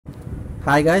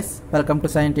Hi guys, welcome to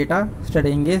Science Theta.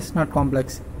 Studying is not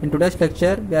complex. In today's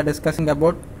lecture, we are discussing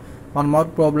about one more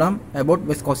problem about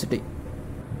viscosity.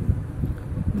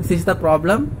 This is the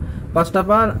problem. First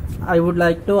of all, I would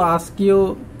like to ask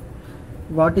you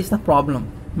what is the problem,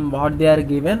 what they are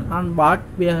given and what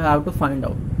we have to find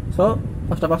out. So,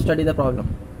 first of all, study the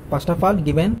problem. First of all,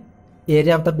 given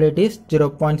area of the plate is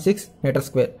 0.6 meter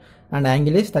square and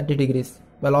angle is 30 degrees.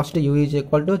 Velocity u is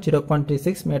equal to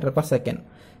 0.36 meter per second.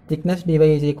 Thickness dy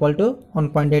is equal to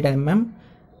 1.8 mm,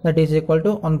 that is equal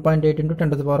to 1.8 into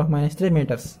 10 to the power of minus 3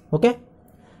 meters. Okay.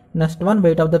 Next one,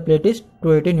 weight of the plate is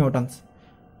 280 newtons.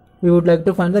 We would like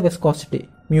to find the viscosity.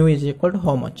 Mu is equal to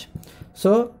how much?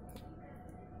 So,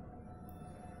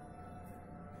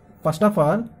 first of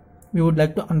all, we would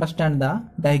like to understand the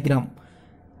diagram.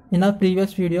 In our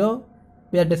previous video,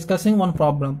 we are discussing one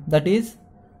problem, that is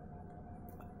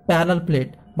parallel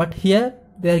plate, but here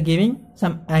they are giving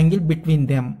some angle between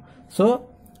them. So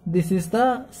this is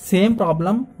the same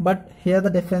problem, but here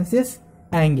the difference is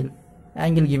angle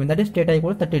given, that is theta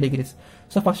equals 30 degrees.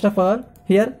 So first of all,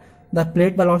 here the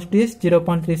plate velocity is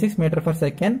 0.36 meter per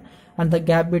second and the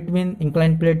gap between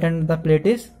inclined plate and the plate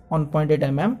is 1.8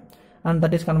 mm and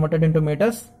that is converted into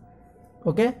meters.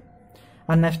 Okay.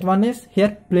 And next one is,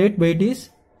 here plate weight is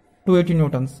 280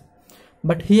 newtons,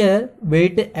 but here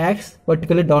weight acts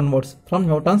vertically downwards from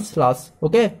Newton's laws.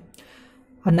 Okay.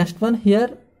 And next one,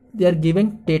 here they are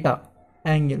giving theta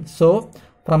angle. So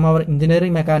from our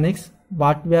engineering mechanics,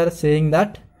 what we are saying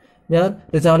that we are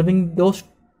resolving those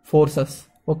forces.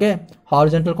 Okay,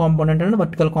 horizontal component and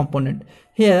vertical component.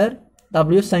 Here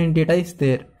w sin theta is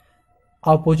there,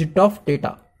 opposite of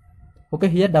theta. Okay,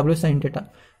 here w sin theta.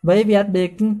 Why we are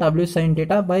taking w sin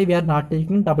theta? Why we are not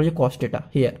taking w cos theta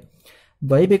here?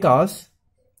 Why? Because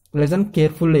listen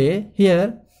carefully,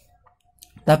 here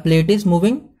the plate is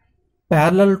moving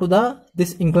parallel to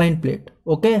this inclined plate.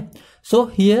 Okay, so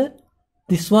here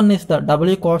this one is the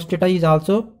w cos theta is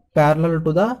also parallel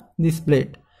to this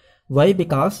plate. Why?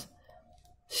 Because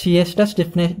shear stress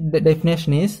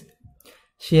definition is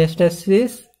shear stress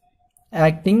is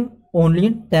acting only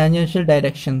in tangential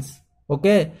directions.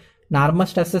 Okay, normal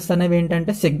stresses అనేవి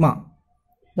ఏంటంటే sigma,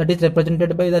 that is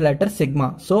represented by the letter sigma.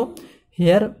 So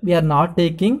here we are not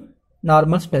taking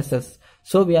normal stresses,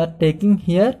 so we are taking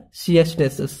here shear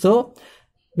stresses. So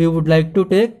we would like to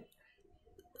take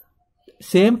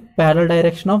same parallel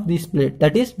direction of this plate,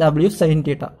 that is w sin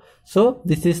theta. So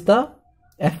this is the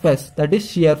Fs, that is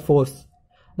shear force,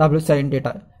 w sin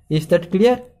theta. Is that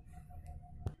clear?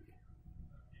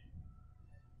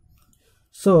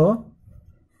 So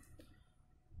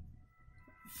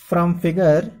from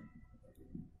figure,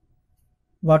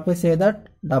 what we say that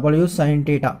w sin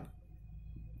theta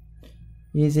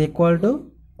is equal to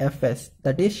Fs,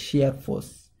 that is shear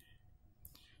force,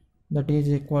 that is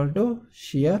equal to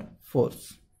shear force.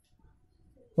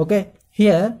 Okay,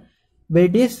 here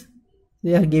weight is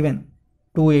they are given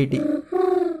 280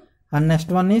 and next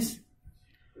one is,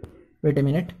 wait a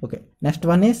minute, okay, next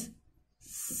one is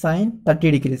sine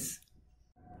 30 degrees.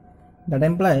 That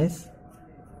implies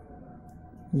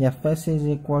Fs is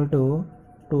equal to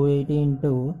 280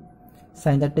 into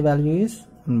sine 30 value is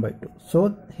 1 by 2. So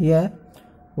here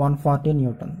 140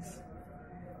 newtons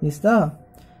is the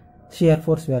shear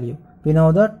force value. We know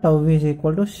that tau is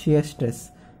equal to shear stress.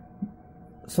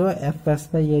 So Fs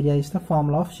by area is the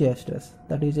formula of shear stress,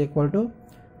 that is equal to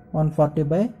 140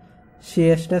 by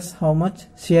shear stress, how much?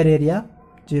 Shear area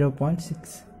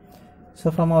 0.6. So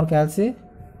from our calculation,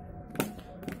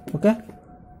 okay,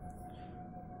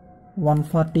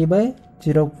 140 by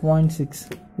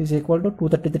 0.6 is equal to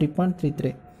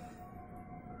 233.33.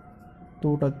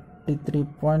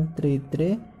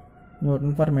 233.33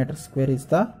 Newton per meter square is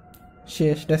the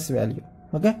shear stress value.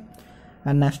 Okay,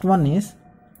 and next one is,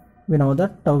 we know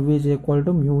that tau is equal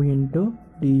to mu into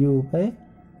du by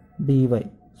dy.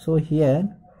 So here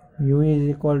mu is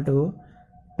equal to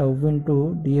tau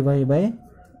into dy by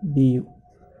du.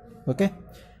 Okay,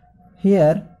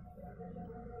 here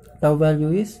tau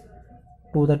value is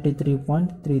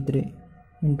 233.33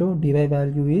 into dy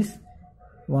value is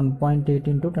 1.8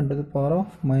 into 10 to the power of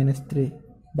minus 3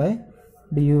 by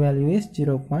du value is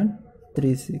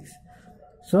 0.36.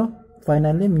 So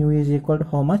finally mu is equal to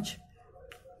how much?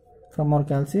 From our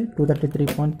calculation,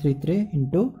 233.33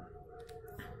 into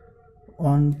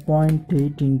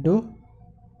 1.8 into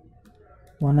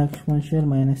 1 exponential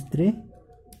minus 3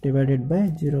 divided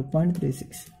by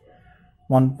 0.36,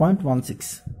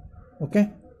 1.16. Okay,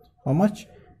 how much?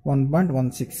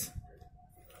 1.16,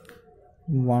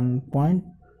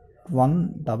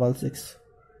 1.166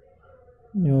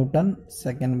 Newton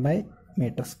second by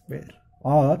meter square,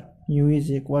 or u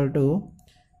is equal to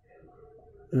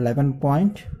 11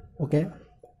 point, okay,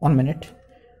 1 minute.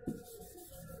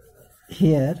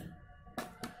 Here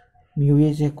mu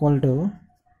is equal to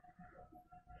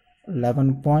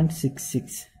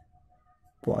 11.66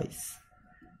 boys.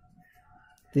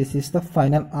 This is the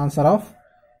final answer of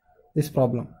this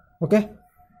problem. Okay,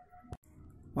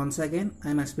 once again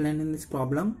I am explaining this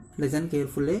problem. Listen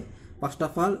carefully. First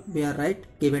of all, we are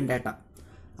write given data.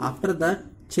 After that,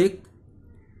 check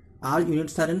all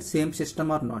units are in same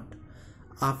system or not.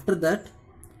 After that,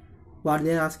 what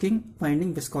they are asking,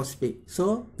 finding viscosity.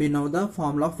 So we know the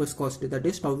formula of viscosity, that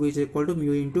is tau is equal to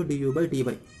mu into du by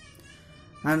dy,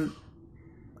 and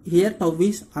here tau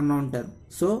is unknown term.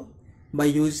 So by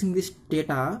using this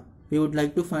data, we would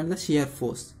like to find the shear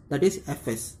force, that is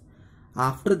Fs.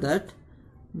 After that,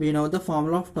 we know the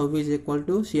formula of tau is equal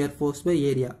to shear force by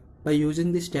area. By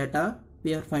using this data,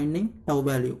 we are finding tau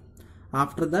value.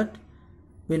 After that,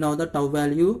 we know the tau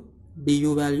value,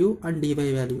 du value and dy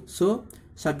value. So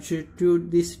substitute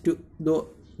these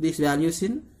these values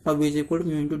in tau is equal to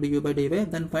mu into du by dy,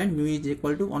 then find mu is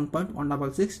equal to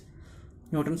 1.166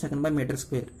 Newton second by meter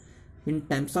square. In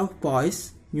terms of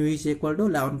poise, mu is equal to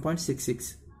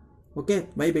 11.66. Okay,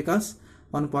 why? Because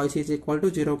 1 poise is equal to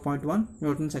 0.1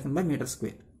 Newton second by meter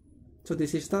square. So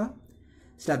this is the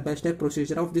step-by-step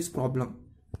procedure of this problem.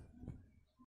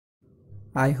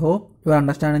 I hope you are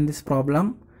understanding this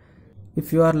problem.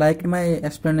 If you are liked my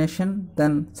explanation,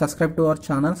 then subscribe to our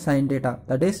channel Science Data,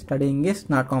 that is studying is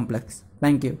not complex.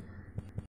 Thank you.